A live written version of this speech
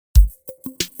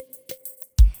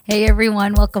Hey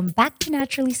everyone, welcome back to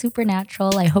Naturally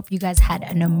Supernatural. I hope you guys had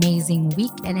an amazing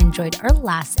week and enjoyed our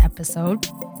last episode.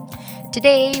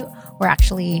 Today, we're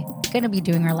actually going to be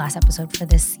doing our last episode for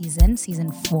this season,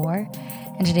 season 4.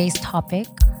 And today's topic,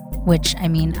 which I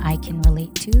can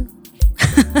relate to,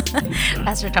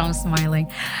 Pastor Tom's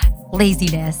smiling,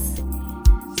 laziness.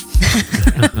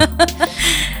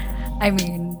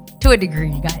 To a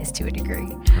degree, guys, to a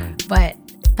degree. Right. But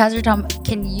Pastor Tom,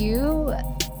 can you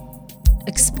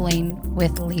explain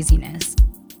with laziness?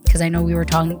 Because I know we were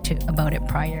talking about it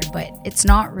prior, but it's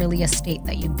not really a state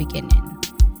that you begin in,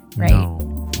 right?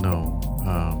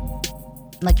 No.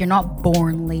 Like you're not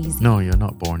born lazy. No, you're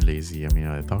not born lazy. I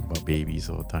talk about babies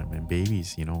all the time. And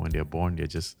babies, when they're born, they're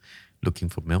just looking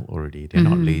for milk already. They're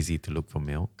not lazy to look for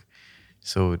milk.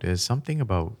 So there's something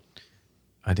about,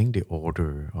 I think, the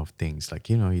order of things. Like,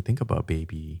 you think about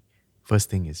baby, first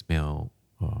thing is milk,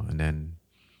 and then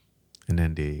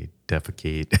they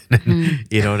defecate. And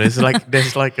then,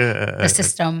 there's like A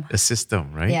system. a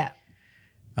system, right?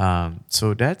 Yeah.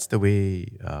 So that's the way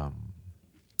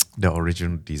the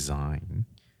original design,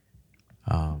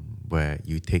 where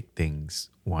you take things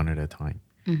one at a time.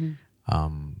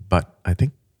 But I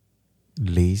think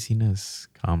laziness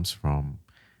comes from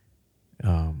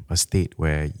a state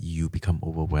where you become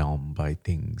overwhelmed by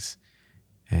things,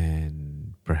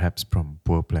 and perhaps from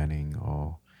poor planning,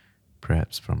 or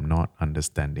perhaps from not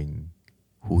understanding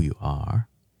who you are,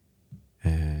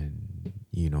 and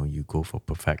you go for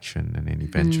perfection, and then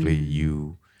eventually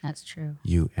That's true.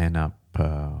 you end up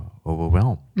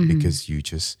overwhelmed, because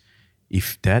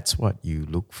if that's what you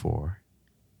look for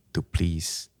to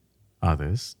please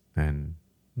others. And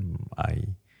I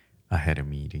had a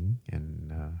meeting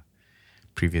and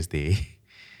previous day,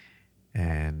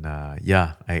 and I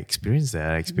experienced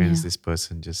that. I experienced this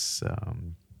person just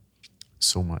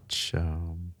so much,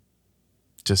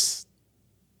 just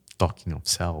talking of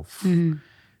self.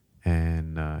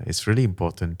 And it's really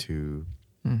important to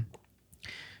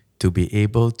be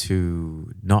able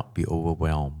to not be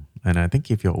overwhelmed. And I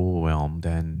think if you're overwhelmed,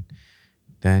 then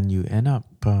you end up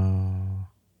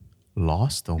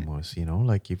lost almost.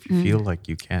 Like if you feel like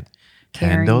you can't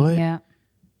handle it, Yeah.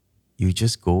 you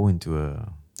just go into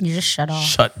a You just shut off.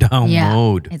 shutdown Yeah.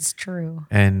 mode. It's true.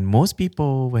 And most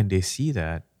people, when they see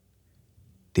that,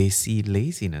 they see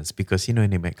laziness, because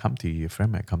and they might come to you. Your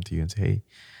friend might come to you and say, "Hey,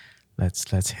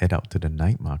 let's head out to the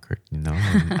night market." And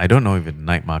I don't know if the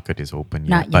night market is open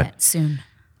yet, Not yet. Soon.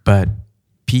 but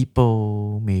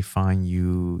people may find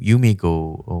you. You may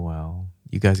go, "Oh well,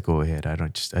 you guys go ahead. I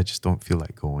just don't feel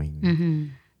like going."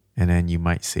 And then you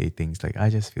might say things like, "I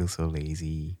just feel so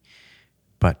lazy,"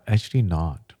 but actually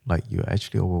not. Like you're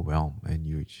actually overwhelmed, and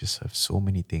you just have so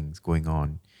many things going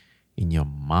on in your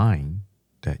mind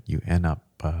that you end up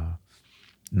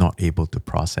not able to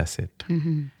process it.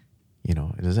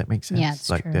 Does that make sense? Yeah, it's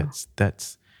like true.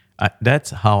 that's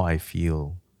how I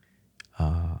feel.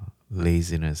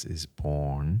 Laziness is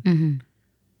born.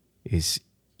 Is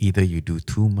either you do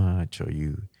too much, or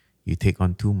you take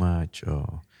on too much,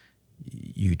 or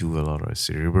you do a lot of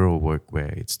cerebral work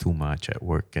where it's too much at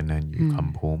work, and then you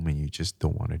come home and you just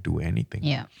don't want to do anything.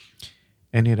 Yeah.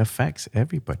 And it affects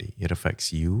everybody. It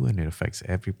affects you, and it affects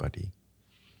everybody.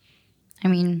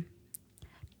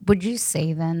 Would you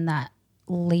say then that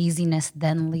laziness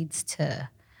then leads to,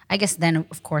 I guess then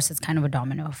of course it's kind of a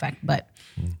domino effect, but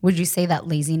would you say that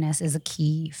laziness is a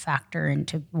key factor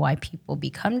into why people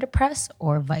become depressed,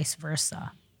 or vice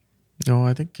versa? No,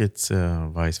 I think it's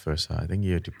vice versa. I think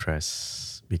you're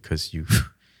depressed because you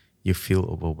you feel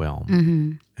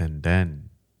overwhelmed, and then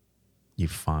you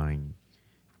find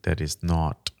that it's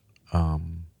not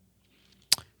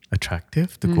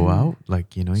attractive to go out.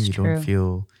 Like you true. don't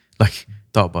feel like,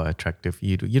 talk about attractive.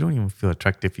 You don't even feel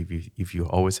attractive if you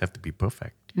always have to be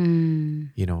perfect.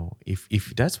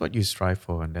 If that's what you strive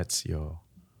for, and that's your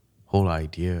whole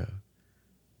idea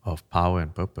of power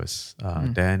and purpose,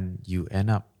 then you end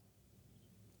up,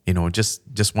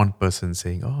 just one person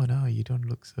saying, "Oh no, you don't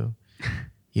look so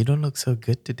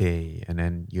good today," and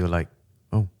then you're like,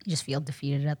 "Oh You just feel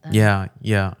defeated at that.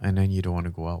 yeah," and then you don't want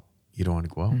to go out.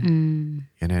 And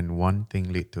then one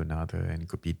thing lead to another, and it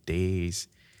could be days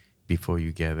before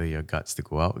you gather your guts to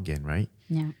go out again, right?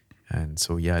 Yeah. And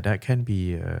so that can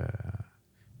be a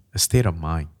state of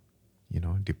mind,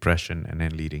 depression, and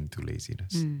then leading to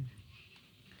laziness.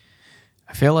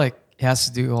 I feel like it has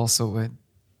to do also with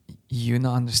you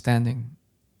not understanding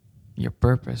your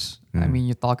purpose.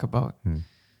 You talk about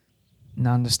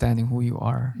not understanding who you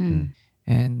are.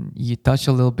 And you touch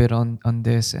a little bit on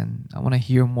this, and I want to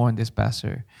hear more on this,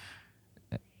 Pastor.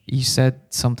 You said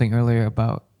something earlier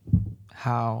about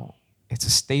how it's a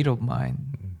state of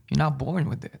mind You're not born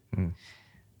with it.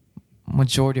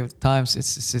 Majority of the times,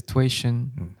 it's the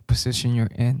situation, the position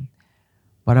you're in.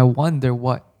 But I wonder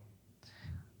what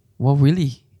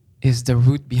really is the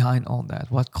root behind all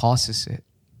that. What causes it?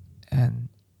 And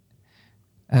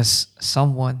as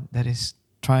someone that is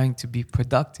trying to be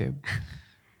productive,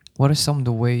 what are some of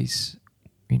the ways,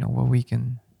 where we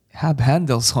can have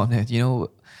handles on it?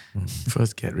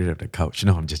 First, get rid of the couch.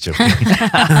 No, I'm just joking.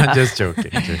 I'm just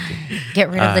joking. Get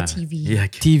rid of the TV. Yeah,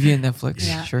 TV and Netflix,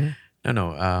 Yeah. sure.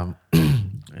 No.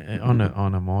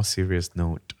 On a more serious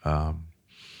note,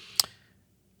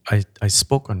 I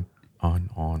spoke on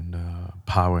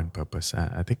power and purpose.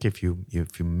 I think if you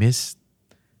miss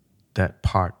that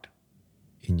part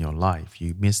in your life,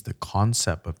 you miss the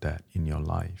concept of that in your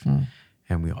life.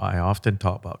 And I often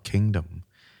talk about kingdom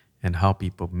and how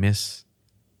people miss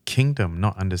kingdom,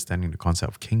 not understanding the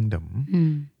concept of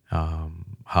kingdom,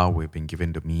 how we've been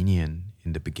given dominion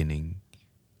in the beginning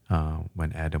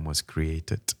when Adam was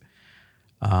created.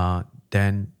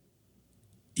 Then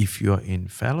if you're in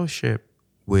fellowship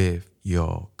with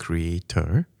your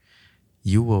creator,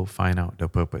 you will find out the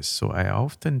purpose. So I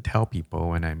often tell people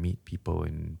when I meet people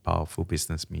in powerful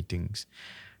business meetings,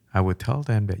 I would tell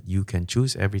them that you can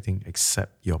choose everything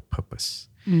except your purpose,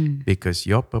 because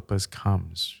your purpose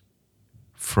comes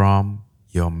from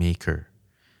your maker.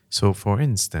 So for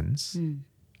instance,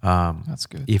 That's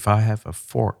good. if I have a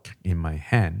fork in my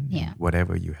hand, Yeah.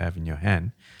 whatever you have in your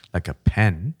hand, like a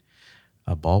pen,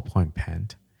 a ballpoint pen,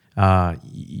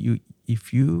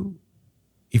 if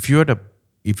you're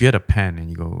the pen and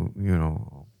you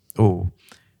go,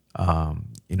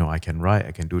 I can write,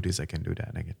 I can do this, I can do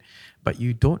that, but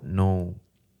you don't know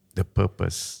the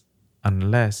purpose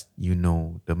unless you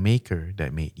know the maker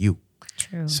that made you.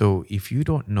 True. So if you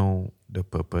don't know the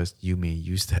purpose, you may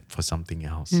use that for something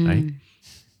else, right?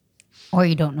 Or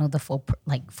you don't know the full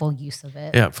use of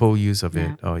it. Yeah, full use of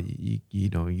Yeah. it, or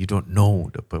you don't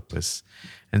know the purpose.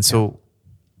 And so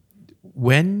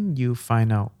when you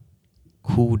find out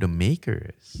who the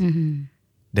maker is,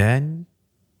 then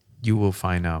you will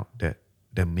find out that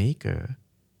the maker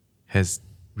has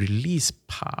released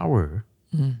power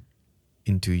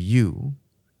into you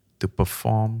to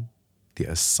perform the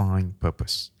assigned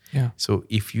purpose. Yeah. So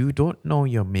if you don't know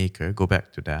your maker, go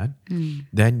back to that,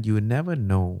 then you never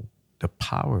know the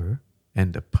power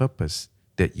and the purpose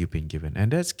that you've been given.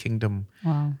 And that's kingdom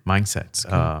Wow. mindsets.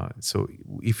 So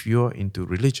if you're into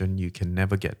religion, you can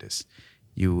never get this.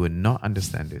 You will not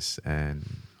understand this.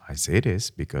 And I say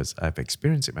this because I've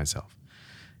experienced it myself.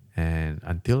 And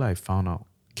until I found out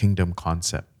kingdom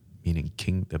concept, meaning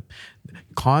kingdom,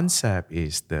 concept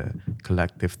is the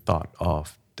collective thought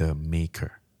of the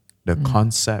maker. The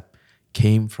concept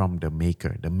came from the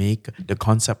maker. The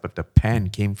concept of the pen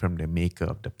came from the maker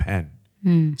of the pen.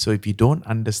 So if you don't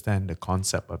understand the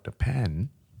concept of the pen,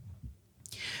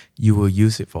 you will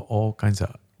use it for all kinds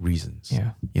of reasons.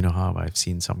 Yeah. You know how I've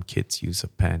seen some kids use a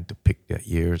pen to pick their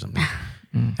ears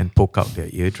and poke out their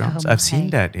eardrums. Oh I've seen my.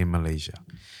 that in Malaysia.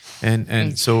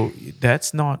 And so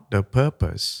that's not the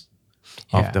purpose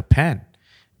of Yeah. the pen.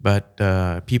 But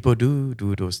people do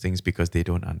those things because they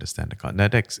don't understand the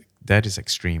concept. That is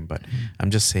extreme, but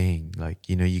I'm just saying,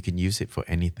 you can use it for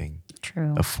anything.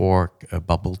 True. A fork, a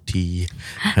bubble tea,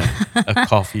 a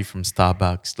coffee from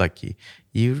Starbucks.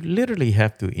 You literally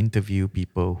have to interview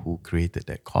people who created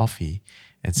that coffee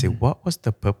and say, what was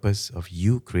the purpose of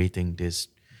you creating this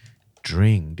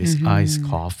drink, this iced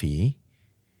coffee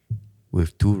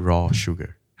with 2 raw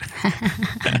sugar?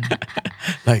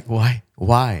 Why?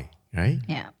 Right?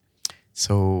 Yeah.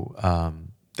 So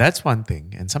that's one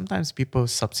thing. And sometimes people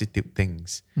substitute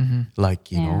things.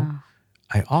 Yeah.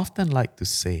 I often like to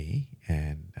say,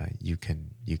 and you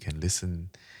can listen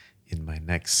in my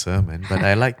next sermon, but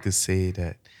I like to say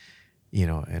that,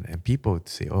 and people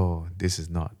say, oh, this is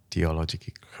not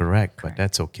theologically correct, but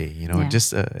that's okay. Yeah.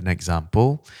 Just an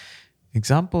example.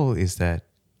 Example is that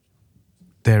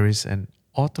there is an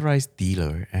authorized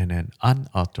dealer and an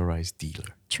unauthorized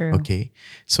dealer. True. Okay.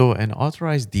 So an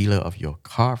authorized dealer of your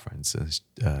car, for instance,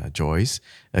 Joyce,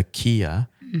 a Kia,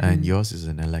 and yours is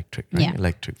an electric, right?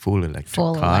 Yeah. Full electric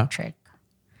Full car. electric.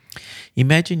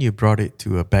 Imagine you brought it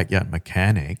to a backyard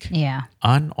mechanic, Yeah.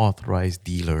 unauthorized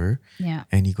dealer, Yeah.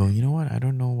 and you go, you know what? I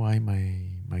don't know why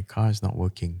my car is not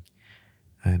working.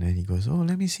 And then he goes, oh,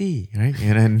 let me see, right?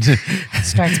 And then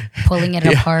Starts pulling it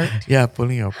apart. Yeah,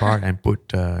 pulling it apart and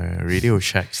put Radio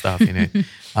Shack stuff in it.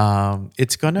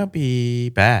 It's gonna be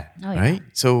bad, Oh, yeah. right?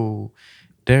 So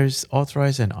there's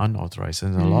authorized and unauthorized,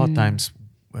 and a lot of times,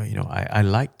 I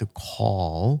like to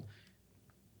call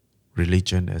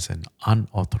religion as an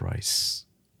unauthorized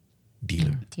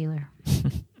dealer. Dealer.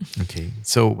 Okay.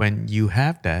 So when you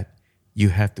have that, you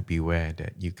have to be aware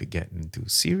that you could get into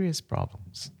serious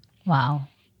problems. Wow.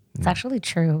 It's actually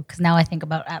true because now I think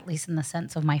about, at least in the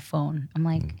sense of my phone, I'm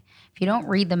like, if you don't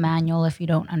read the manual, if you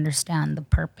don't understand the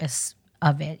purpose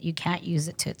of it, you can't use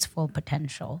it to its full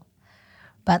potential.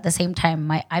 But at the same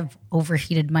time, I've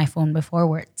overheated my phone before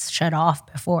where it's shut off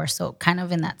before. So kind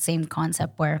of in that same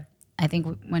concept where I think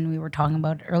when we were talking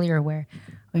about it earlier, where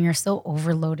when you're so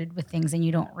overloaded with things and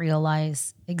you don't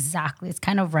realize exactly, it's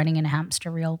kind of running in a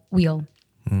hamster wheel.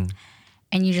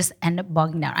 And you just end up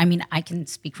bogging down. I mean, I can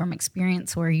speak from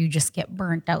experience where you just get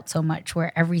burnt out so much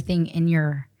where everything in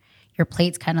your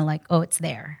plate's kind of like, oh, it's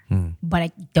there. But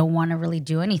I don't want to really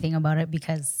do anything about it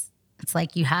because it's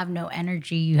like you have no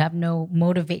energy, you have no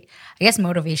motivate. I guess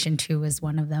motivation too is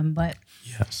one of them, but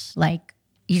Yes. like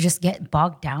you just get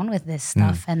bogged down with this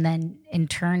stuff and then in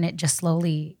turn it just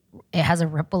slowly, it has a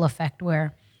ripple effect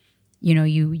where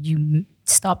you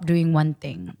stop doing one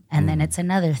thing and then it's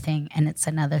another thing and it's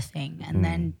another thing and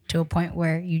then to a point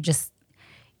where you just,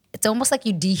 it's almost like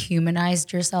you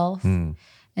dehumanized yourself in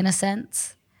a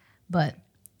sense. But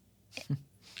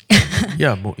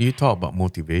Yeah, you talk about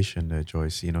motivation there,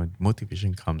 Joyce.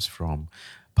 Motivation comes from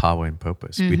power and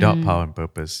purpose. Without power and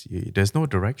purpose, there's no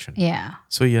direction. yeah,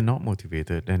 So you're not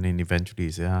motivated, and then eventually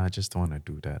you say, I just don't want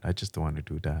to do that. I just don't want to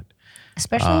do that.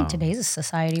 especially in today's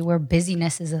society where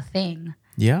busyness is a thing.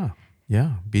 Yeah,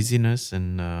 yeah. Busyness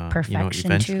and Perfection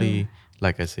eventually, too.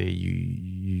 like I say,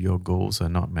 your goals are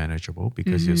not manageable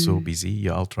because you're so busy.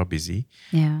 You're ultra busy.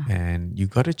 Yeah. And you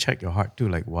got to check your heart too.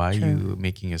 Like, why are you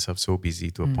making yourself so busy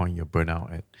to a point you're burnt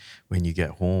out at when you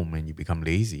get home and you become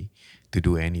lazy to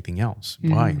do anything else?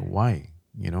 Why?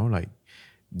 Like,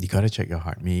 you got to check your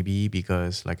heart. Maybe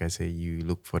because, like I say, you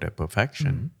look for that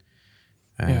perfection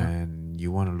and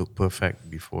you want to look perfect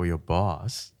before your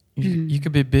boss. You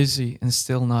could be busy and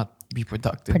still not be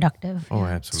productive. Productive. Oh,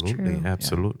 Yeah, it's absolutely. true.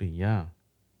 Absolutely. Yeah.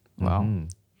 Wow.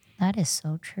 That is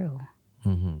so true.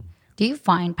 Do you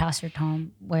find, Pastor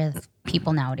Tom, with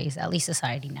people nowadays, at least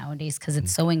society nowadays, because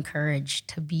it's so encouraged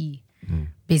to be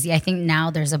busy? I think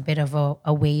now there's a bit of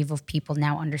a wave of people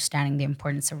now understanding the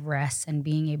importance of rest and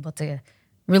being able to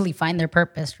really find their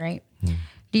purpose, right?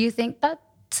 Do you think that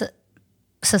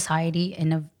society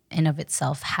in of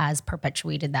itself has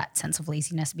perpetuated that sense of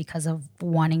laziness because of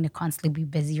wanting to constantly be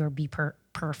busy or be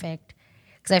perfect?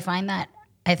 Because I find that,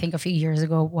 I think a few years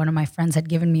ago, one of my friends had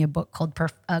given me a book called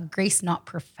Grace Not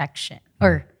Perfection.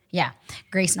 Or, yeah,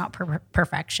 Grace Not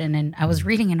Perfection. And I was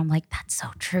reading and I'm like, that's so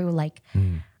true. Like,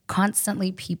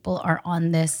 constantly people are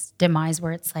on this demise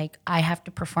where it's like, I have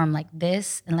to perform like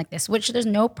this and like this, which there's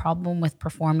no problem with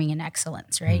performing in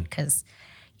excellence, right? Because,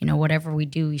 whatever we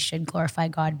do, we should glorify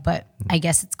God. But I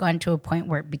guess it's gone to a point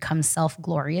where it becomes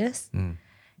self-glorious.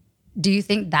 Do you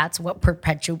think that's what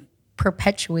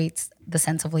perpetuates the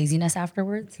sense of laziness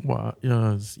afterwards? Well,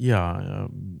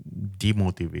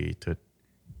 demotivated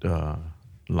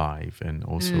life and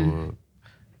also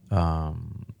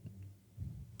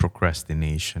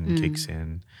procrastination kicks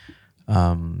in.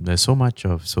 There's so much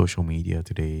of social media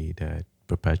today that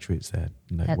perpetuates that,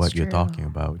 like That's what you're true. talking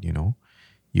about.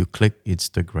 You click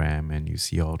Instagram and you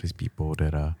see all these people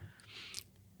that are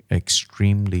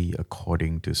extremely,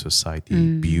 according to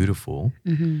society, beautiful,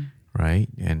 right?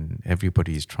 And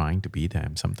everybody is trying to be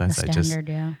them. Sometimes The standard,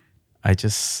 yeah. I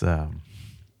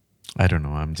don't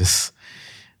know.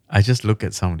 I just look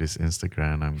at some of this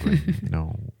Instagram and I'm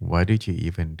going, why did you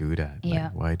even do that? Yeah.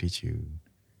 Like,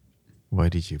 why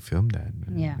did you film that?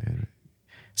 Yeah.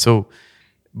 So,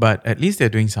 but at least they're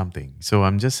doing something. So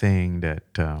I'm just saying that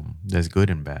there's good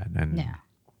and bad. And,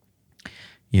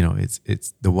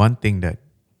 it's the one thing that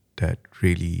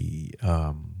really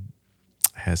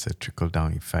has a trickle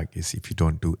down effect is if you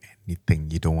don't do anything,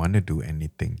 you don't want to do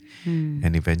anything.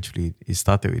 And eventually it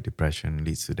started with depression,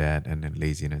 leads to that, and then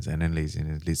laziness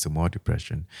leads to more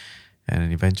depression. And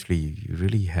then eventually you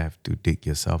really have to dig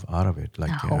yourself out of it.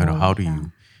 Like,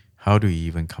 how do you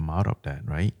even come out of that,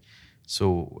 right?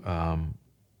 So,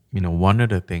 one of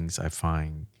the things I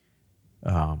find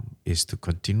is to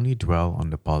continually dwell on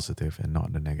the positive and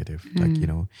not the negative. Like,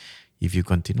 if you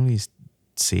continually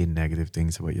say negative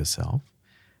things about yourself,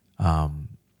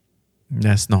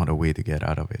 that's not a way to get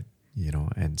out of it,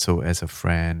 And so as a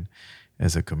friend,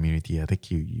 as a community, I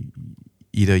think you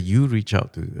either you reach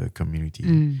out to a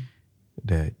community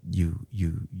that you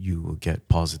will get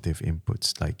positive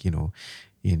inputs. Like,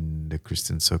 in the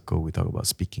Christian circle, we talk about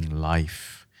speaking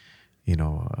life,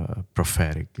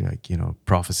 prophetic, like,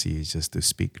 prophecy is just to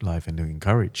speak life and to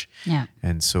encourage. Yeah.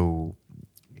 And so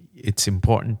it's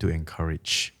important to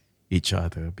encourage each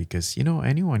other because,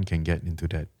 anyone can get into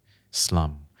that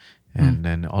slum And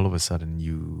then all of a sudden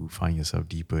you find yourself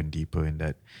deeper and deeper in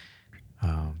that.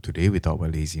 Today we talk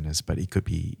about laziness, but it could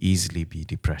be easily be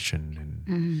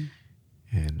depression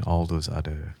and all those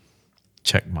other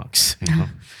check marks. You know?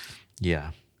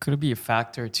 Yeah. Could it be a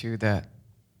factor too that,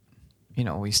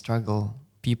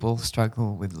 people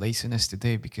struggle with laziness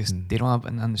today because they don't have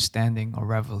an understanding or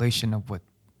revelation of what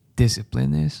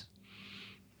discipline is?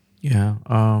 Yeah.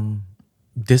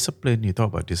 Discipline, you talk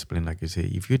about discipline, like you say,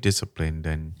 if you're disciplined,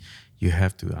 then you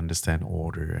have to understand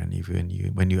order. And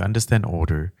when you understand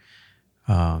order,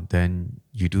 then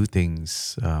you do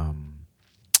things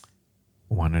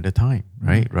one at a time,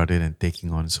 right? Rather than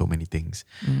taking on so many things.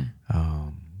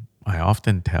 I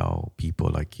often tell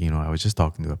people, I was just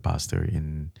talking to a pastor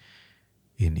in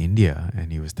India,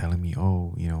 and he was telling me,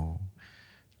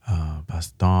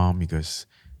 Pastor Tom, because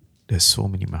there's so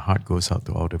many, my heart goes out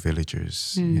to all the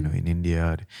villagers, in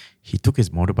India. He took his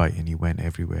motorbike and he went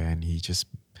everywhere, and he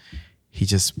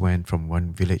just went from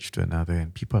one village to another,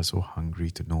 and people are so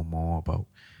hungry to know more about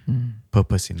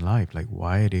purpose in life. Like,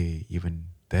 why are they even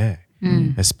there?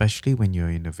 Especially when you're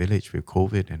in a village with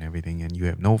COVID and everything, and you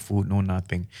have no food, no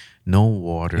nothing, no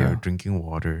water, drinking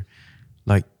water.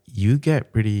 Like, you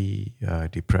get pretty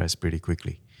depressed pretty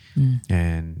quickly.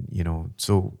 And,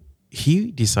 so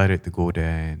he decided to go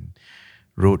there and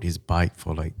rode his bike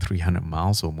for like 300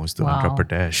 miles almost to Andhra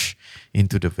Pradesh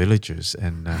into the villages.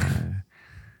 And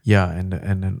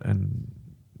and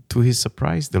to his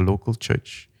surprise, the local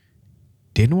church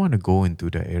didn't want to go into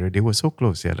the area. They were so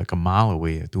close. They're like a mile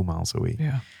away or 2 miles away.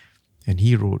 Yeah. And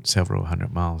he rode several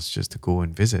hundred miles just to go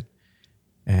and visit.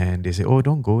 And they say, oh,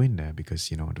 don't go in there because,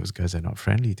 those guys are not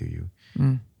friendly to you.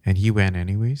 And he went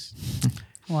anyways.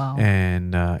 Wow.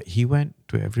 And he went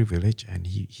to every village, and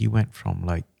he went from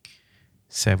like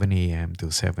 7 a.m.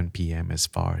 to 7 p.m. as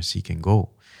far as he can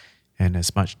go, and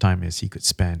as much time as he could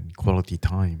spend, quality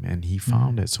time. And he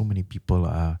found that so many people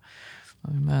are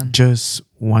just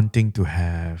wanting to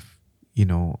have,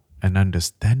 an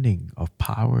understanding of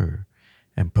power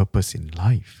and purpose in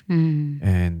life.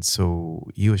 And so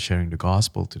he was sharing the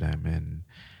gospel to them, and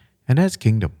that's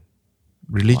kingdom.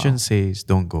 Religion says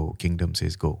don't go, kingdom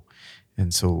says go.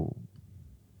 And so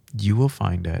you will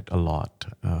find that a lot.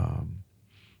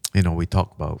 We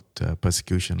talked about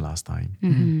persecution last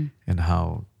time, and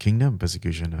how kingdom and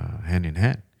persecution are hand in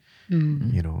hand.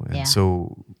 And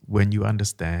so when you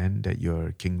understand that you're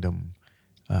a kingdom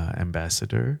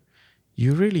ambassador,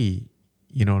 you really,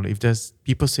 if there's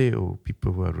people say,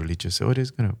 people who are religious say,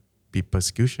 there's going to be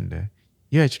persecution there,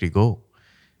 you actually go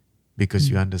because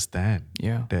you understand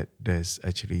that there's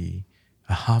actually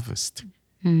a harvest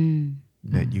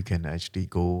that you can actually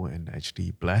go and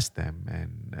actually bless them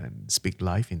and speak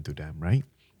life into them, right?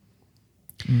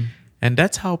 And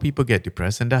that's how people get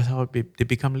depressed, and that's how they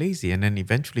become lazy. And then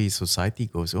eventually society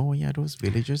goes, those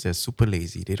villagers, they're super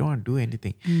lazy. They don't want to do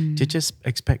anything. They just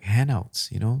expect handouts,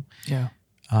 Yeah.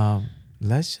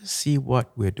 Let's just see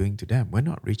what we're doing to them. We're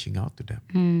not reaching out to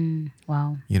them.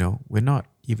 Wow. We're not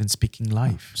even speaking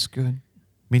life. It's good.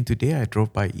 I mean, today I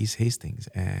drove by East Hastings,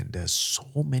 and there's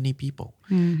so many people,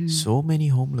 so many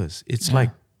homeless. It's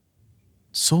like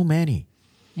so many.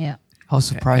 Yeah. I was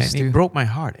surprised and too. it broke my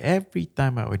heart. Every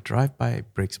time I would drive by,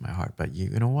 it breaks my heart. But you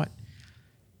know what?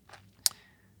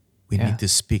 We need to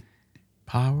speak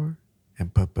power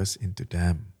and purpose into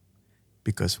them.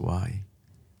 Because why?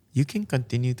 You can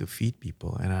continue to feed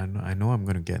people, and I know I'm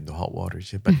going to get into hot water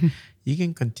here, but you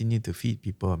can continue to feed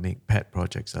people and make pet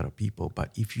projects out of people.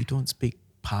 But if you don't speak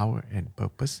power and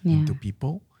purpose into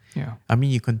people, I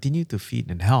mean, you continue to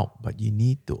feed and help, but you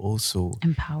need to also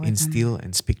empower instill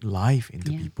and speak life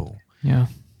into people. Yeah.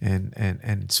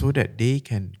 And so that they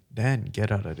can then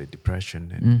get out of the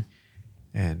depression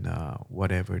and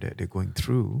whatever that they're going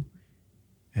through,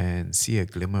 and see a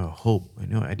glimmer of hope.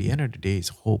 At the end of the day, it's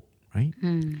hope, right?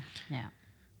 Yeah.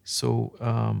 So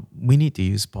we need to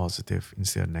use positive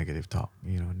instead of negative talk.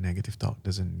 Negative talk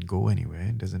doesn't go anywhere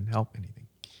and doesn't help anything.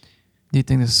 Do you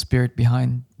think there's a spirit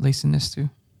behind laziness too?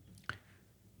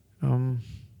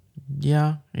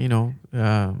 Yeah,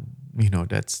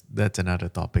 that's another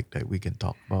topic that we can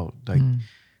talk about. Like,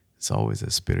 it's always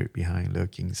a spirit behind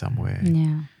lurking somewhere.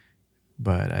 Yeah.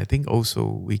 But I think also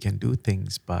we can do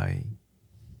things by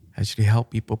actually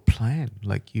help people plan.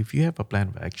 Like, if you have a plan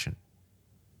of action,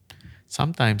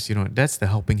 sometimes, that's the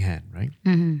helping hand, right?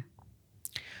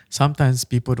 Sometimes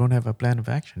people don't have a plan of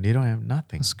action. They don't have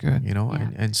nothing. That's good.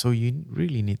 And so you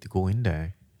really need to go in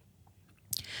there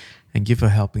and give a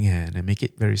helping hand and make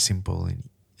it very simple and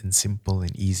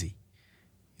easy.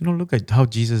 Look at how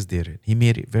Jesus did it. He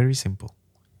made it very simple.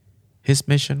 His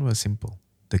mission was simple.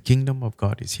 The kingdom of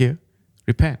God is here.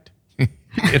 Repent.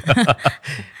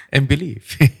 and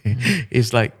believe.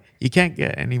 It's like you can't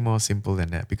get any more simple than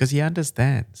that because he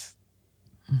understands.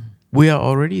 We are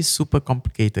already super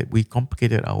complicated. We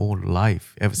complicated our whole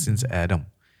life ever since Adam.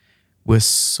 We're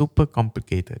super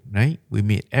complicated, right? We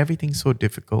made everything so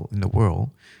difficult in the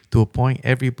world to a point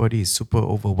everybody is super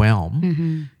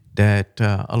overwhelmed that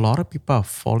a lot of people are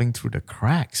falling through the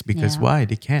cracks because Yeah. why?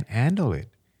 They can't handle it.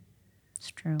 It's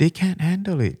true. They can't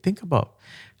handle it. Think about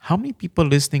how many people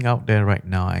listening out there right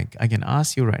now. I can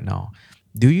ask you right now,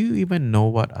 do you even know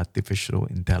what artificial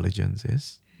intelligence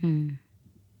is?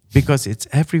 Because it's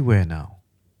everywhere now.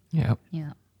 Yeah.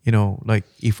 Yeah. You know, like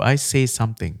if I say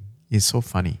something, it's so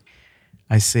funny.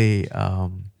 I say,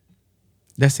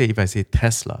 let's say if I say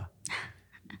Tesla,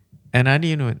 and I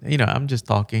didn't, I'm just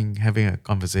talking, having a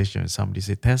conversation with somebody,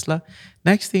 say Tesla.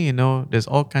 Next thing you know, there's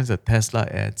all kinds of Tesla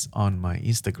ads on my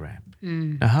Instagram.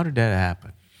 Now, how did that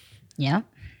happen? Yeah.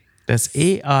 That's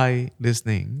AI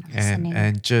listening Listening.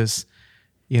 and just,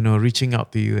 reaching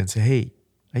out to you and say, hey,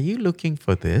 are you looking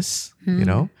for this?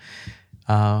 Even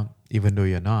though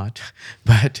you're not,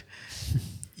 but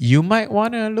you might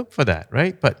want to look for that,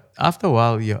 right? But after a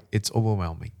while, it's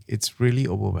overwhelming. It's really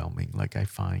overwhelming. Like I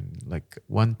find, like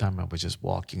one time I was just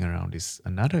walking around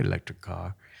another electric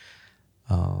car,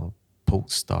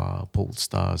 Polestar,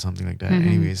 something like that.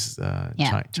 Anyways, Yeah,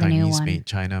 the new Chinese one. made,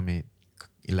 China made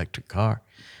electric car.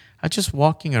 I just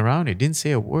walking around it, didn't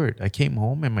say a word. I came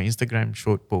home and my Instagram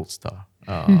showed Polestar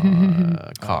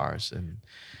cars, and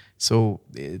so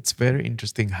it's very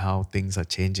interesting how things are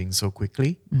changing so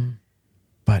quickly.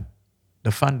 But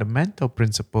the fundamental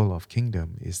principle of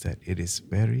kingdom is that it is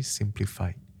very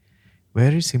simplified.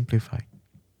 Very simplified.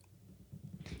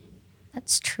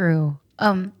 That's true.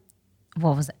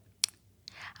 What was it?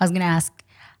 I was gonna ask,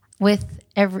 with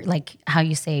every, like how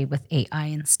you say with AI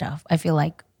and stuff, I feel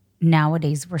like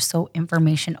nowadays we're so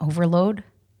information overload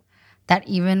that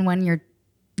even when you're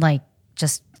like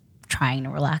just trying to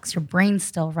relax, your brain's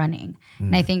still running.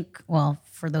 And I think, well,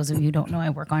 for those of you who don't know, I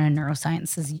work on a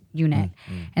neurosciences unit.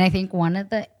 And I think one of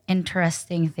the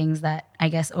interesting things that I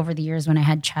guess over the years when I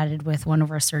had chatted with one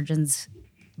of our surgeons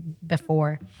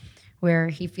before, where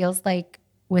he feels like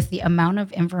with the amount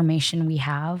of information we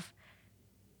have,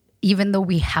 even though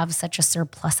we have such a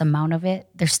surplus amount of it,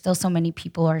 there's still so many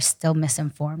people who are still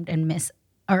misinformed and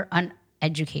or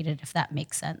uneducated, if that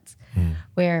makes sense.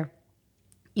 Where,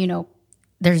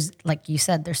 there's, like you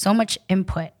said, there's so much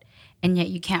input and yet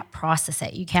you can't process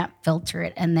it. You can't filter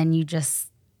it. And then you just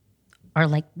are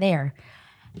like there.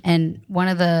 And one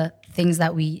of the things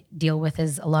that we deal with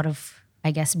is a lot of,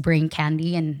 I guess, brain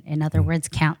candy and in other words,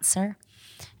 cancer.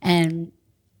 And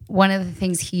one of the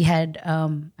things he had,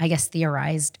 I guess,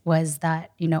 theorized was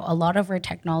that, a lot of our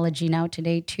technology now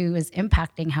today too is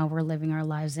impacting how we're living our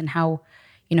lives and how,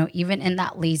 even in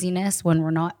that laziness, when we're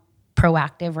not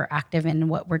proactive or active in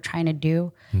what we're trying to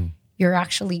do, you're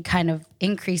actually kind of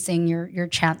increasing your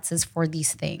chances for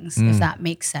these things, if that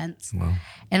makes sense. Wow.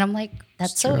 And I'm like,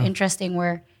 that's so interesting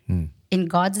where in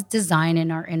God's design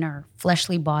in our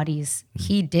fleshly bodies,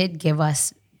 he did give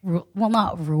us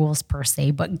not rules per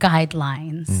se, but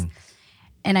guidelines.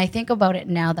 And I think about it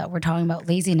now that we're talking about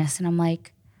laziness, and I'm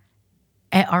like,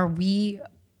 are we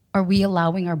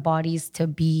allowing our bodies to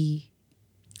be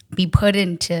put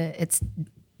into its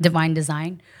divine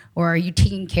design, or are you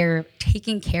taking care of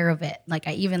it? Like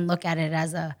I even look at it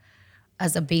as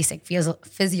a basic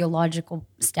physiological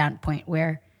standpoint,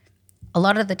 where a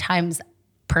lot of the times,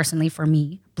 personally for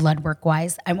me, blood work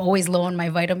wise, I'm always low on my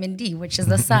vitamin D, which is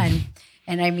the sun.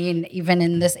 And I mean, even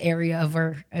in this area of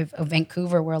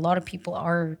Vancouver, where a lot of people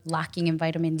are lacking in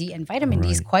vitamin D, and vitamin D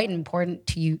is quite important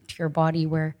to your body,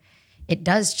 where it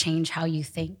does change how you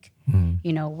think.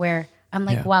 Where I'm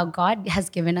like, wow, God has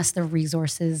given us the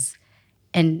resources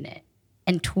and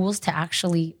tools to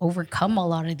actually overcome a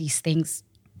lot of these things,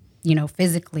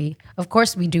 physically. Of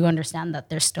course, we do understand that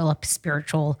there's still a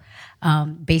spiritual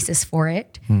basis for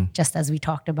it, just as we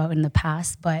talked about in the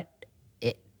past, but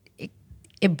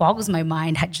it boggles my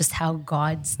mind at just how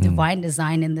God's divine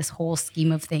design in this whole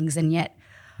scheme of things. And yet,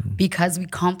 because we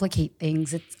complicate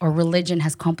things, or religion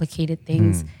has complicated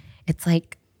things, it's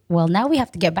like, well, now we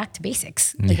have to get back to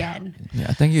basics again. Yeah,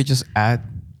 I think you just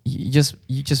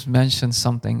mentioned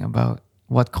something about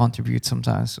what contributes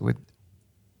sometimes with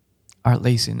our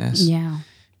laziness. Yeah.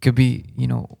 Could be,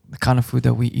 the kind of food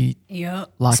that we eat, Yeah.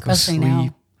 lack Especially of sleep,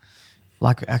 now.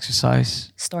 lack of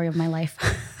exercise. Story of my life.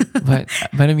 but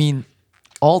I mean,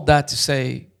 all that to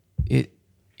say, it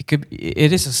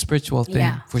is a spiritual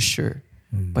thing for sure.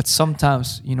 But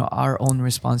sometimes, our own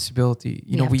responsibility,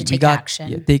 We have to we take got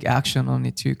action. take action on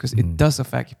it too, because it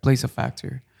plays a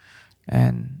factor.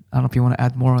 And I don't know if you want to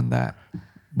add more on that.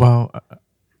 Well,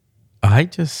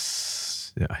 It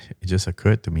just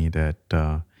occurred to me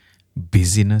that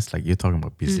busyness, like you're talking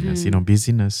about busyness,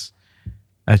 busyness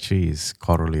actually is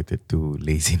correlated to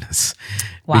laziness.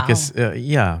 Wow.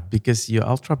 Because you're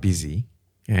ultra busy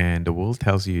and the world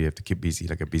tells you have to keep busy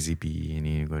like a busy bee and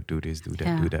you go do this, do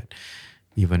that, do that.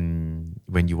 Even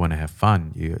when you want to have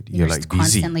fun, you're like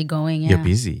busy. Constantly going, You're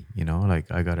busy, like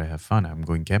I gotta have fun. I'm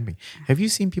going camping. Have you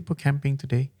seen people camping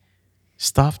today?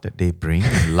 Stuff that they bring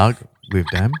and lug with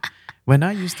them. When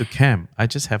I used to camp, I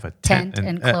just have a tent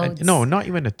and clothes. No, not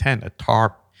even a tent, a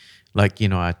tarp. Like,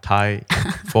 I tie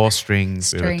 4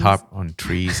 strings with a tarp on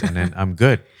trees and then I'm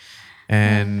good.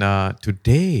 And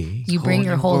today, you bring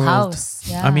your whole house.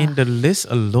 Yeah. I mean, the list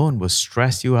alone will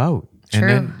stress you out. True.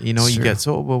 And then, you get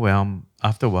so overwhelmed.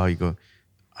 After a while, you go,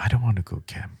 I don't want to go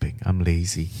camping. I'm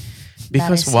lazy.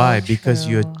 Because is why? so Because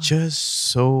you're true. just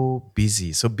so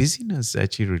busy. So busyness is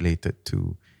actually related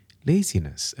to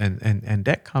laziness. And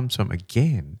that comes from,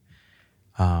 again,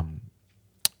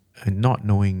 not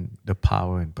knowing the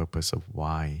power and purpose of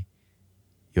why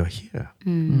you're here.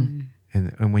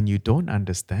 And when you don't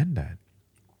understand that,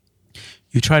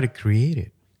 you try to create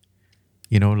it.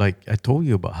 Like I told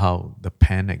you about how the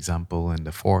pen example and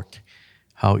the fork,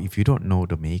 how if you don't know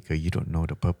the maker, you don't know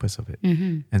the purpose of it.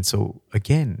 And so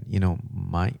again,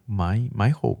 my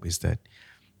hope is that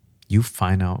you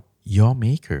find out your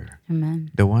maker,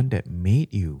 Amen. the one that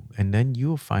made you, and then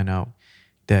you'll find out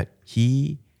that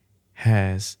he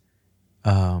has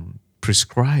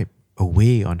prescribed a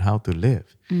way on how to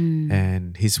live.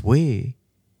 And his way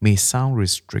may sound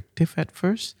restrictive at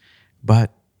first,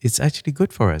 but it's actually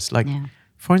good for us. Like,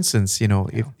 for instance,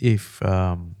 if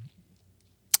like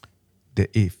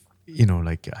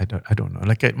I don't know,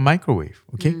 like a microwave,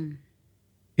 okay?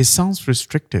 It sounds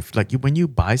restrictive. Like when you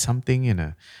buy something in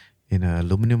a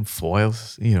aluminum foil,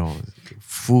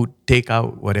 food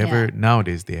takeout, whatever.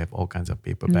 Nowadays they have all kinds of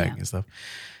paper bag and stuff,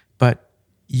 but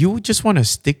you just want to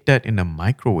stick that in a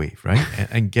microwave, right?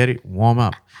 and get it warm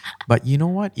up. But you know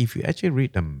what? If you actually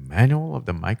read the manual of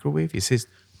the microwave, it says,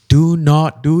 do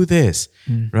not do this,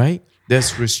 right?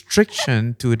 There's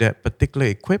restriction to that particular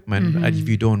equipment. And if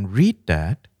you don't read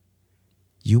that,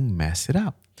 you mess it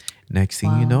up. Next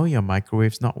thing you know, your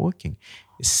microwave's not working.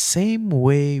 Same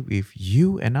way with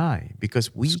you and I,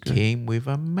 because we came with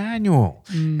a manual.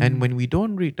 And when we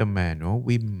don't read the manual,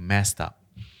 we messed up.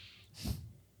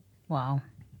 Wow.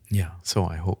 Yeah, so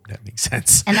I hope that makes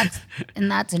sense. And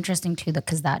that's interesting too,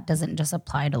 because that doesn't just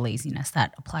apply to laziness.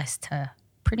 That applies to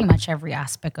pretty much every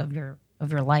aspect of your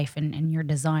life and your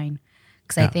design.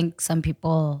 Because I think some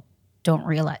people don't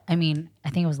realize. I mean, I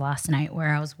think it was last night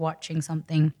where I was watching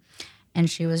something, and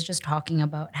she was just talking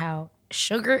about how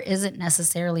sugar isn't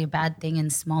necessarily a bad thing in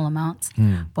small amounts,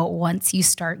 but once you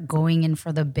start going in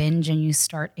for the binge and you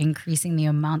start increasing the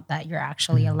amount that you're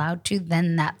actually allowed to,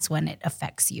 then that's when it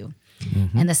affects you.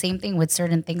 And the same thing with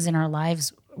certain things in our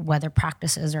lives, whether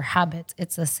practices or habits,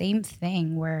 it's the same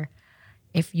thing where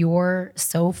if you're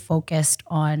so focused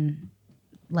on,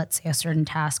 let's say, a certain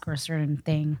task or a certain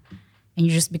thing, and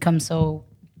you just become so,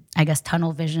 I guess,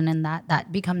 tunnel vision, and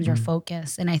that becomes your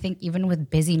focus. And I think even with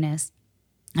busyness,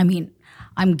 I mean,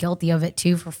 I'm guilty of it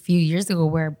too for a few years ago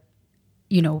where,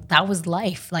 that was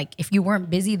life. Like if you weren't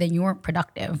busy, then you weren't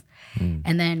productive.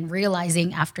 And then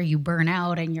realizing after you burn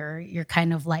out and you're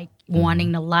kind of like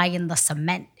wanting to lie in the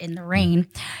cement in the rain,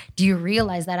 do you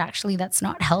realize that actually that's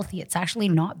not healthy? It's actually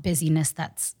not busyness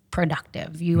that's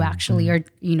productive. You actually are,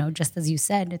 just as you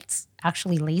said, it's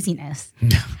actually laziness.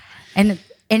 And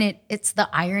it's the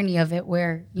irony of it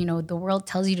where, the world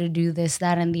tells you to do this,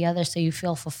 that, and the other, so you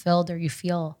feel fulfilled or you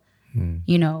feel,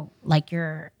 like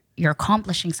you're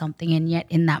accomplishing something, and yet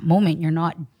in that moment you're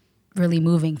not really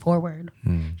moving forward.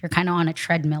 You're kind of on a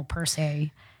treadmill per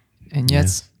se. And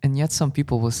yet some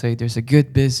people will say there's a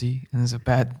good busy and there's a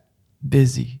bad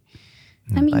busy.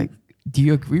 I mean, Like, do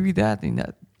you agree with that? In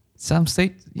that some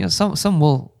state, some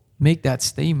will make that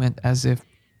statement as if,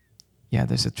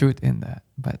 there's a truth in that.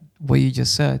 But what you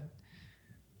just said,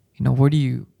 where do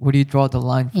you draw the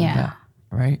line from that,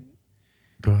 right?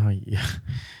 Yeah.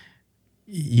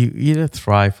 You either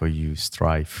thrive or you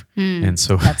strive. And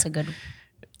so that's a good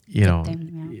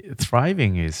thing,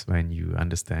 thriving is when you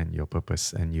understand your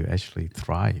purpose and you actually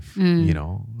thrive,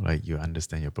 like you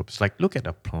understand your purpose. Like look at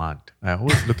a plant. I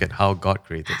always look at how God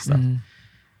created stuff.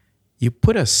 You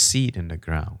put a seed in the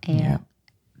ground.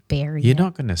 Bury You're it.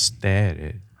 not going to stare at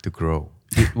it to grow.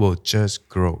 It will just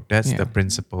grow. That's the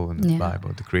principle in the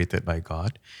Bible, created by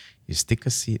God. You stick a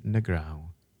seed in the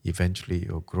ground, eventually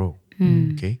it will grow.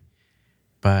 Okay?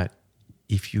 But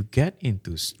if you get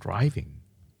into striving,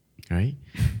 right,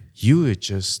 you would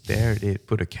just stare at it,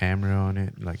 put a camera on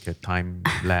it, like a time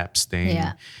lapse thing.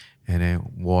 Yeah. And then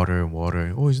water and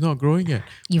water. Oh, it's not growing yet.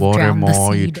 You've water drowned the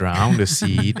more, you seed. drown the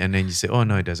seed, and then you say, oh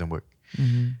no, it doesn't work.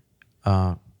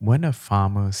 When a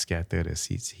farmer scatters the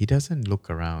seeds, he doesn't look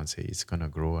around and say it's gonna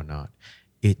grow or not.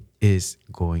 It is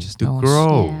going to knows.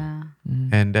 grow. Yeah.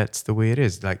 And that's the way it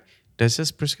is. Like that's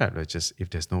just prescribed. Like just if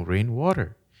there's no rain,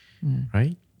 water,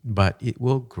 right? But it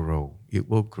will grow. It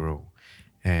will grow,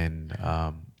 and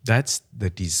that's the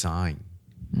design,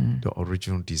 the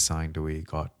original design, the way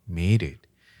God made it.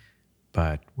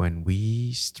 But when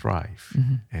we strive,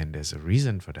 and there's a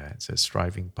reason for that. The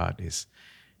striving part is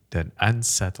the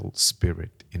unsettled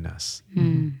spirit in us.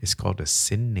 It's called the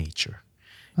sin nature.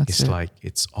 That's It's it. like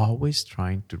it's always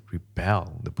trying to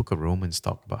rebel. The book of Romans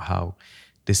talk about how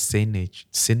this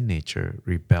sin nature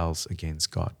rebels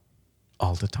against God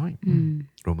all the time.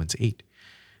 Romans 8.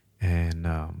 And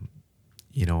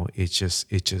it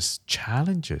just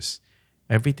challenges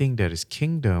everything that is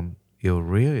kingdom. It'll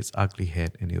rear its ugly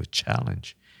head and it'll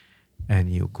challenge.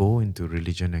 And you'll go into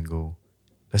religion and go,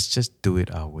 let's just do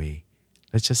it our way.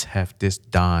 Let's just have this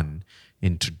done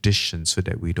in tradition so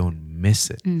that we don't miss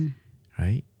it.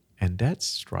 Right? And that's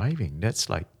striving. That's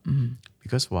like,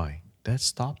 because why?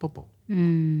 That's stoppable.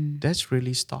 That's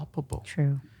really stoppable.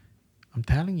 True. I'm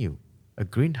telling you, a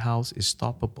greenhouse is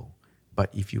stoppable. But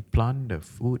if you plant the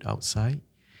food outside,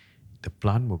 the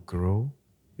plant will grow,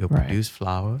 it'll Right. produce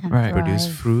flower, And Right. produce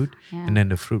thrive. fruit, Yeah. and then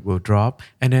the fruit will drop,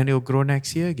 and then it'll grow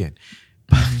next year again.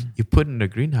 But you put in the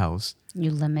greenhouse,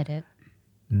 You limit it.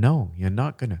 no, you're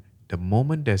not gonna. The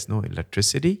moment there's no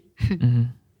electricity,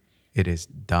 it is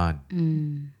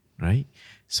done. Right?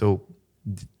 So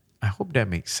I hope that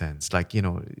makes sense. Like,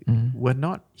 we're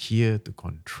not here to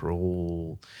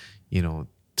control,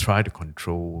 try to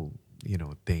control,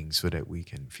 things so that we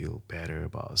can feel better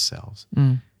about ourselves.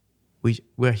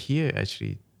 We're here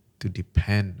actually to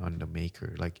depend on the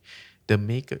maker. Like the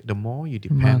maker, the more you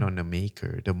depend on the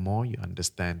maker, the more you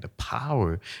understand the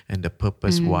power and the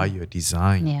purpose why you're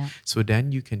designed. Yeah. So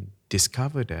then you can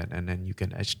discover that and then you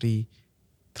can actually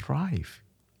thrive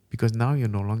because now you're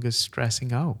no longer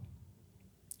stressing out.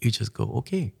 You just go,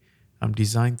 okay, I'm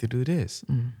designed to do this.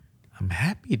 I'm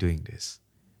happy doing this.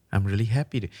 I'm really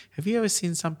happy. Have you ever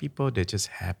seen some people they're just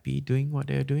happy doing what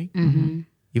they're doing?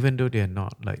 Even though they're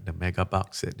not like the mega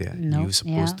bucks that they're Nope,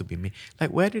 supposed yeah. to be made.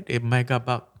 Like where did a mega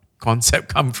buck concept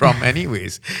come from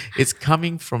anyways? It's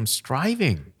coming from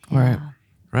striving, Right.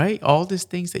 right? All these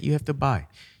things that you have to buy.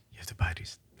 You have to buy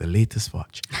this, the latest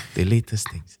watch, the latest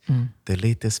things, the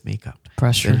latest makeup,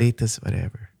 Pressure. the latest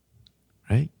whatever,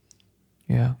 right?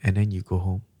 Yeah. And then you go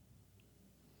home.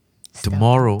 Still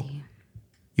Tomorrow, guilty.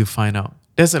 you find out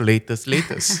there's a latest,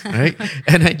 right?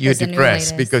 And then you're There's a new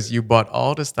depressed latest. because you bought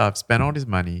all the stuff, spent all this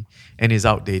money, and it's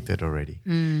outdated already.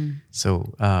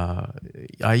 So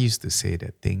I used to say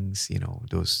that things,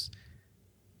 those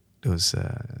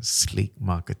sleek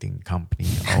marketing company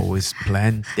always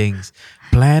plan things,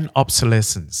 plan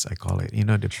obsolescence, I call it. They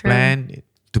True. plan it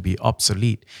to be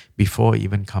obsolete before it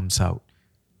even comes out.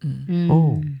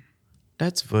 Oh,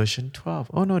 that's version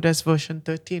 12. Oh no, that's version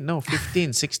 13. No,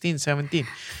 15, 16, 17.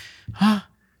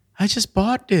 I just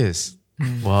bought this.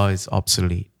 Well, it's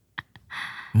obsolete.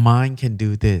 Mine can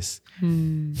do this.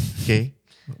 Okay.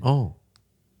 Oh.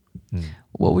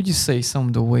 What would you say some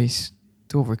of the ways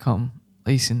to overcome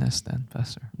laziness then,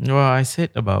 Pastor? Well, I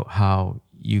said about how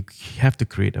you have to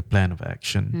create a plan of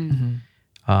action.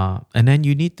 And then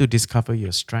you need to discover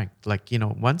your strength. Like,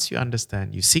 once you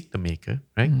understand, you seek the maker,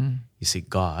 right? You seek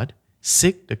God.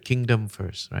 Seek the kingdom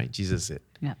first, right? Jesus said.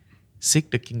 Yeah. Seek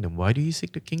the kingdom. Why do you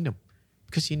seek the kingdom?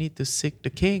 Because you need to seek the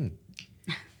king,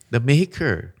 the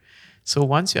maker. So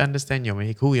once you understand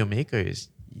who your maker is,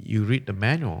 you read the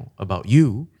manual about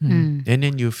you, and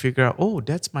then you figure out, oh,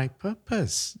 that's my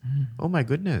purpose. Oh my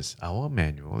goodness, our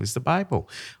manual is the Bible.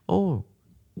 Oh,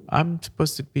 I'm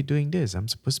supposed to be doing this. I'm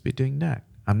supposed to be doing that.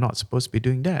 I'm not supposed to be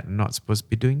doing that. I'm not supposed to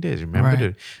be doing this. Remember Right.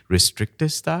 the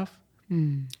restrictive stuff?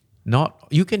 Not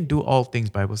you can do all things,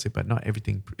 Bible says, but not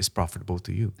everything is profitable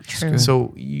to you. True.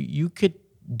 So you could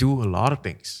do a lot of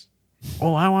things.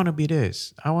 Oh, I want to be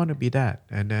this. I want to be that.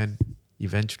 And then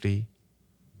eventually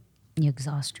You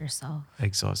exhaust yourself.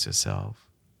 exhaust yourself.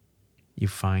 You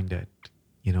find that,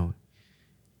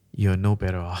 you're no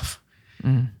better off.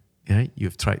 Yeah?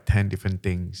 You've tried 10 different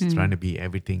things, trying to be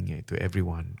everything to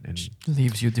everyone. And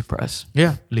Leaves you depressed.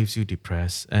 yeah, leaves you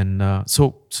depressed. And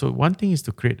so one thing is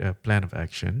to create a plan of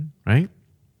action, right?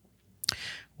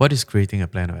 What is creating a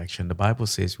plan of action? The Bible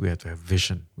says we have to have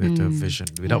vision. We have to have vision.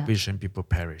 Without Yeah. vision, people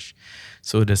perish.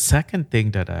 So the second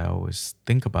thing that I always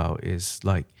think about is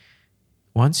like,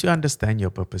 once you understand your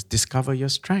purpose, discover your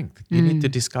strength. You need to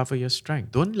discover your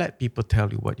strength. Don't let people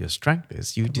tell you what your strength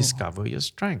is. You discover your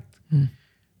strength,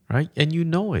 right? And you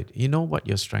know it. You know what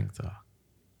your strengths are.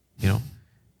 You know,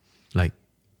 like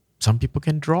some people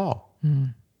can draw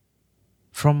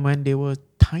from when they were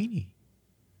tiny,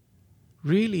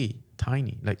 really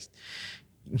tiny. Like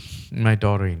my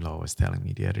daughter-in-law was telling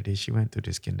me the other day, she went to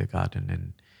this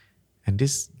kindergarten and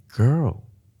this girl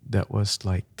that was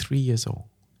like 3 years old,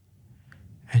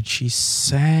 and she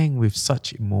sang with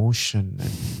such emotion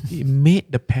and it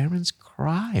made the parents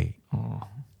cry.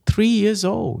 3 years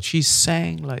old, she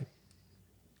sang like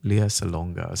Leah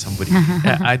Salonga or somebody.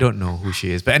 I don't know who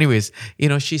she is, but anyways,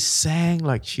 she sang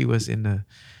like she was in a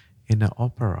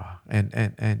opera,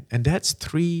 and that's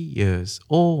 3 years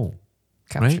old,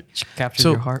 right? Captured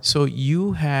your heart. So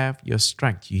you have your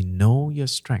strength. You know your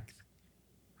strength,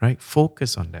 right?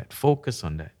 Focus on that. Focus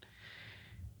on that.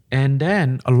 And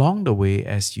then along the way,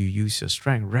 as you use your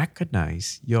strength,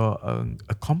 recognize your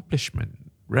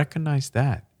accomplishment. Recognize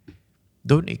that.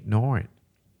 Don't ignore it.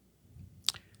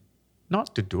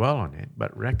 Not to dwell on it,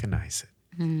 but recognize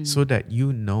it. So that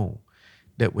you know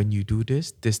that when you do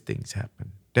this, these things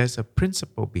happen. There's a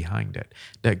principle behind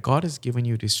that God has given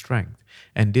you this strength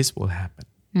and this will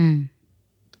happen.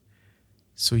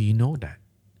 So you know that.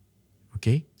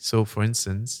 Okay? So for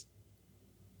instance,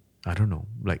 I don't know,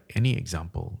 like any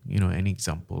example,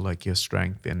 like your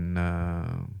strength in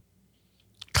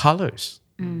colors.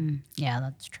 Yeah,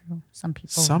 that's true.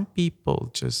 Some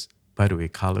people just, by the way,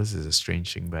 colors is a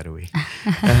strange thing, by the way.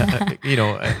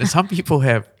 Some people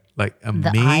have like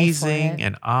amazing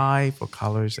an eye for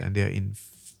colors, and they're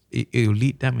it will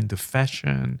lead them into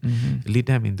fashion, lead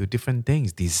them into different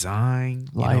things, design,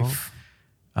 Life.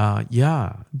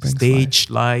 Brings stage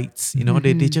lights,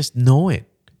 they just know it,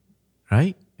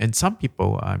 right? And some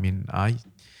people, I mean,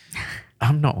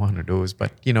 I'm not one of those,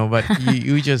 but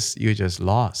you're just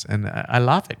lost. And I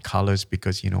laugh at colors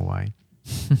because you know why?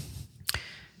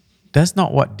 That's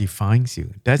not what defines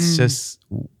you. That's just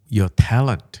your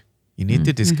talent. You need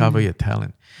to discover your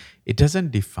talent. It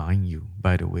doesn't define you,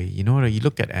 by the way. You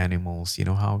look at animals, you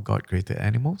know how God created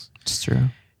animals? It's true.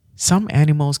 Some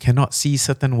animals cannot see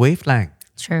certain wavelength.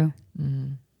 True.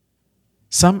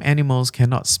 Some animals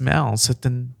cannot smell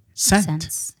certain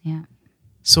scent. Yeah.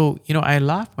 So, I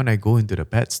laugh when I go into the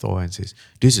pet store and says,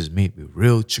 this is made with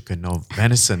real chicken or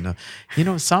venison.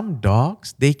 Some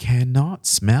dogs, they cannot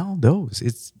smell those.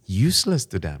 It's useless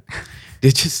to them. They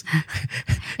just...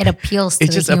 It appeals to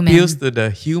it just the human. appeals to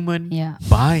the human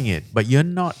buying it, but you're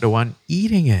not the one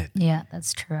eating it. Yeah,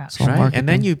 that's true. So Actually. Right? And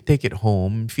then you take it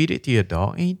home, feed it to your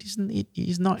dog, and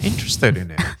he's not interested in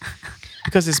it.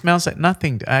 Because it smells like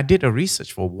nothing. I did a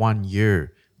research for 1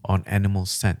 year on animal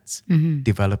scents,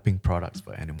 developing products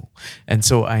for animal. And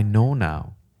so I know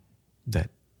now that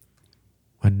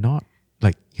we're not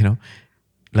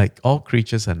like all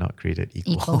creatures are not created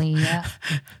equal. Equally, yeah.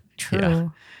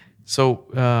 True.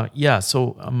 Yeah.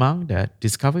 So among that,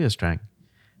 discover your strength,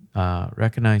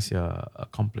 recognize your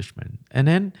accomplishment. And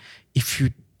then if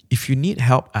you need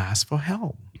help, ask for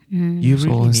help. You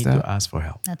really need to ask for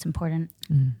help. That's important.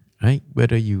 Right?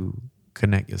 Whether you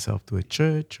connect yourself to a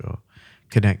church or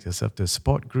connect yourself to a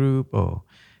support group or,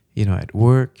 at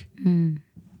work.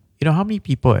 How many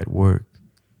people at work,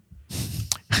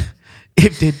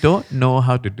 if they don't know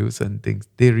how to do certain things,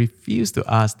 they refuse to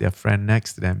ask their friend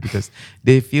next to them because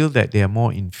they feel that they are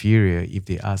more inferior if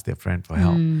they ask their friend for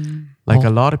help. Like a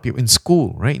lot of people in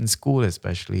school, right? In school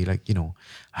especially, like,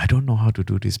 I don't know how to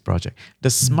do this project. The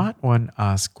smart one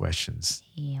asks questions.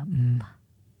 Yep.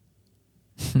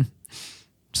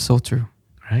 So true.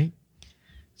 Right?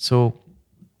 So,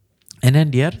 and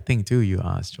then the other thing too, you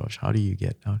asked, Josh, how do you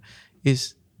get out?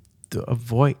 Is to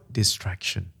avoid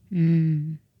distraction.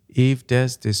 If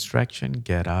there's distraction,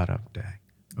 get out of there.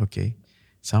 Okay?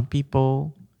 Some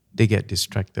people, they get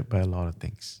distracted by a lot of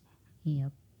things.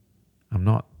 Yep. I'm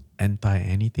not anti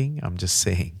anything. I'm just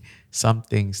saying some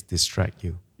things distract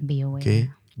you. Be aware. Okay?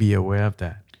 Be aware of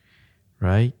that.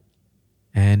 Right?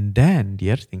 And then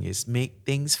the other thing is make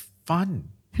things fun.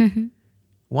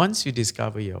 Once you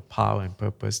discover your power and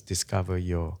purpose, discover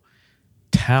your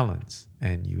talents,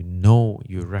 and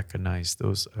you recognize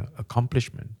those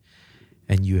accomplishments,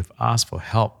 and you have asked for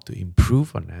help to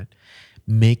improve on that,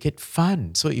 make it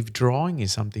fun. So if drawing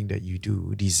is something that you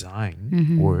do,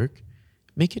 design, work,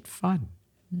 make it fun.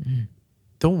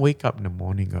 Don't wake up in the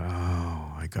morning and go,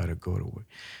 oh, I got to go to work.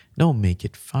 No, make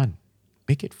it fun.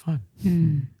 Make it fun.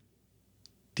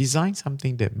 Design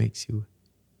something that makes you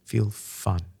feel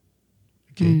fun.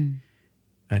 Okay?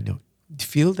 And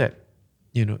feel that,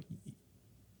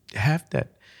 have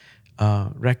that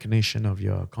recognition of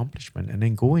your accomplishment, and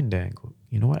then go in there and go,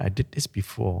 you know what, I did this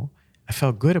before. I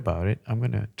felt good about it. I'm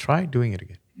going to try doing it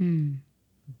again.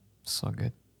 So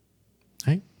good.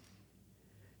 Right?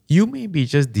 You may be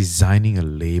just designing a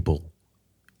label.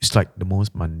 It's like the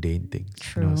most mundane things.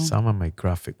 You know, True. some of my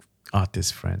graphic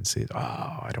artist friends say, oh,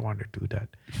 I don't want to do that.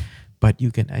 But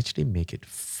you can actually make it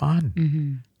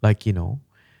fun. Like, you know,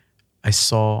 I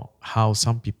saw how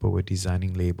some people were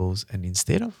designing labels, and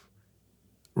instead of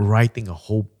writing a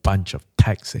whole bunch of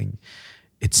text saying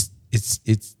its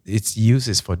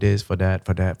uses for this, for that,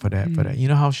 for that, for that, for that. You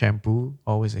know how shampoo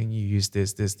always saying you use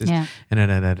this, Yeah. and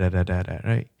da,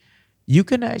 right? You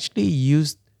can actually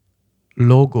use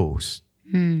logos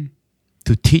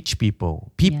to teach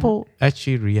people. People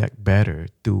actually react better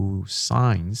to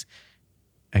signs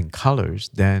and colors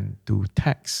than to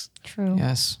text. True.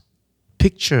 Yes.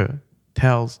 Picture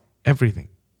tells everything,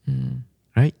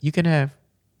 right? You can have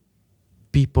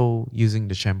people using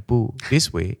the shampoo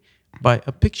this way by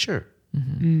a picture,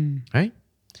 right?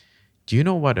 Do you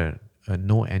know what a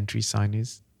no entry sign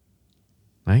is?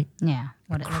 Right? Yeah.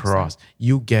 What it looks Cross.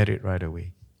 You get it right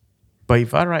away. But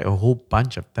if I write a whole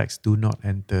bunch of text, do not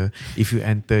enter. If you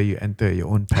enter at your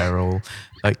own peril.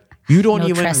 Like, you don't No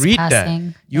even read that.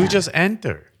 trespassing. You Yeah. just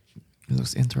enter. It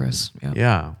looks interesting. Yeah.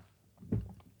 Yeah.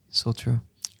 So true.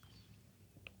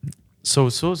 So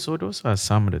those are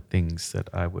some of the things that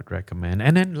I would recommend.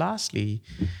 And then lastly,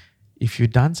 if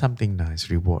you've done something nice,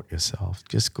 reward yourself.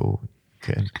 Just go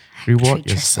and reward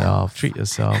Treat yourself. treat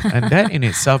yourself. And that in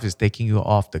itself is taking you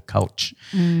off the couch.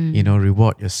 You know,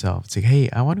 reward yourself. It's like, hey,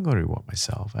 I want to go reward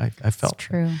myself. I felt,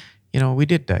 true. you know, we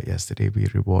did that yesterday. We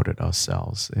rewarded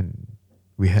ourselves and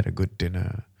we had a good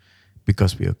dinner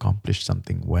because we accomplished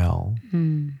something well.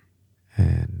 And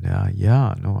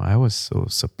I was so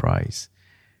surprised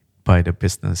by the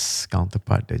business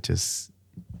counterpart that just,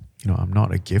 you know, I'm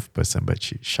not a gift person, but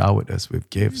she showered us with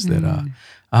gifts that are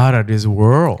out of this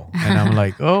world. And I'm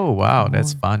like, oh, wow,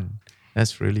 that's fun.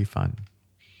 That's really fun.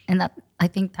 And that, I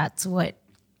think that's what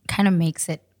kind of makes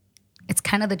it, it's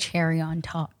kind of the cherry on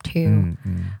top too,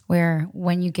 where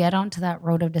when you get onto that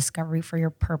road of discovery for your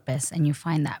purpose and you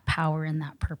find that power in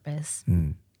that purpose,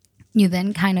 you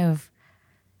then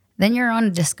then you're on a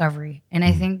discovery. And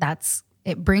I think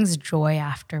it brings joy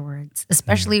afterwards,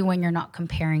 especially when you're not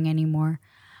comparing anymore.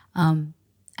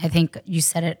 I think you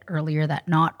said it earlier that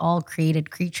not all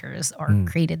created creatures are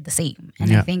created the same.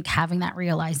 And I think having that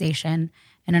realization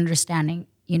and understanding,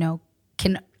 you know,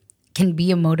 can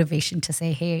be a motivation to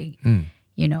say, hey,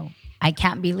 you know, I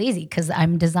can't be lazy because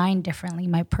I'm designed differently.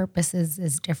 My purpose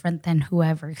is different than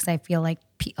whoever. Because I feel like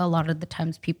a lot of the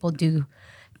times people do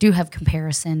have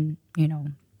comparison, you know,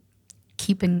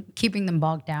 keeping them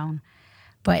bogged down.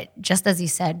 But just as you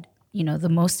said, you know, the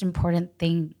most important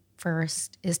thing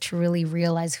first is to really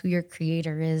realize who your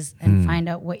creator is and find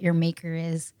out what your maker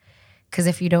is. Because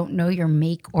if you don't know your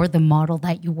make or the model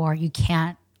that you are, you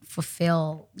can't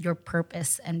fulfill your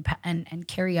purpose and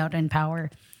carry out in power.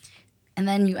 And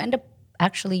then you end up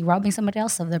actually robbing somebody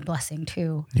else of their blessing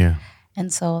too. Yeah.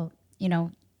 And so, you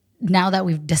know, now that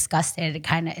we've discussed it, it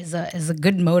kind of is a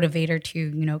good motivator to,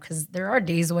 you know, because there are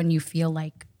days when you feel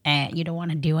like you don't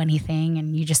want to do anything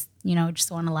and you just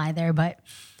want to lie there. But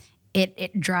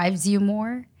it drives you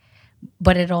more.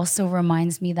 But it also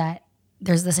reminds me that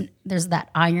there's that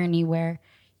irony where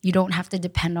you don't have to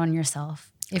depend on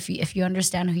yourself. If you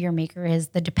understand who your maker is,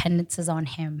 the dependence is on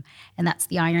him. And that's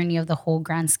the irony of the whole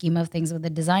grand scheme of things with the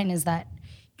design, is that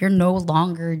you're no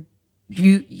longer,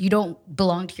 you don't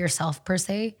belong to yourself per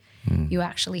se. You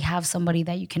actually have somebody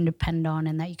that you can depend on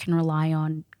and that you can rely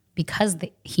on because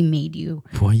he made you.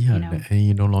 Well, yeah, you know? and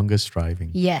you're no longer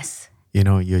striving. Yes. You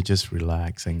know, you just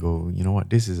relax and go, you know what,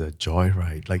 this is a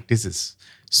joyride. Like, this is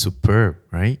superb,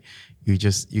 right? You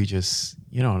just,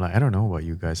 you know, like, I don't know about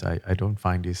you guys. I don't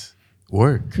find this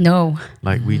work. No.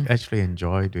 Like, we actually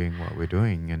enjoy doing what we're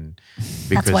doing. And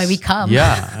because, That's why we come.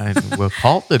 Yeah, and we're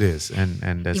called to this.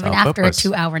 And that's Even our after purpose. a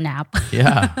 2-hour nap.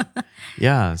 Yeah.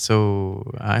 Yeah.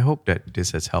 So I hope that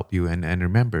this has helped you. And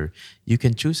remember, you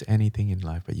can choose anything in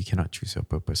life, but you cannot choose your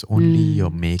purpose. Only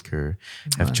your maker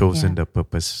have chosen the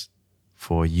purpose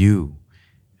for you.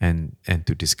 And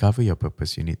to discover your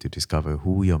purpose, you need to discover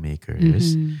who your maker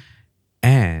is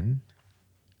and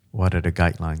what are the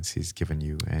guidelines he's given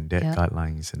you. And that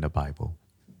guideline is in the Bible.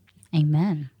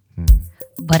 Amen.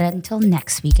 But until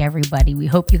next week, everybody, we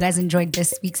hope you guys enjoyed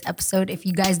this week's episode. If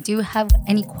you guys do have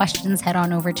any questions, head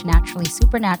on over to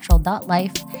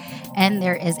naturallysupernatural.life. And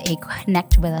there is a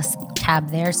Connect with Us tab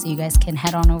there. So you guys can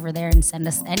head on over there and send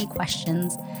us any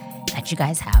questions that you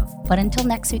guys have. But until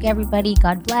next week, everybody,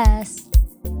 God bless.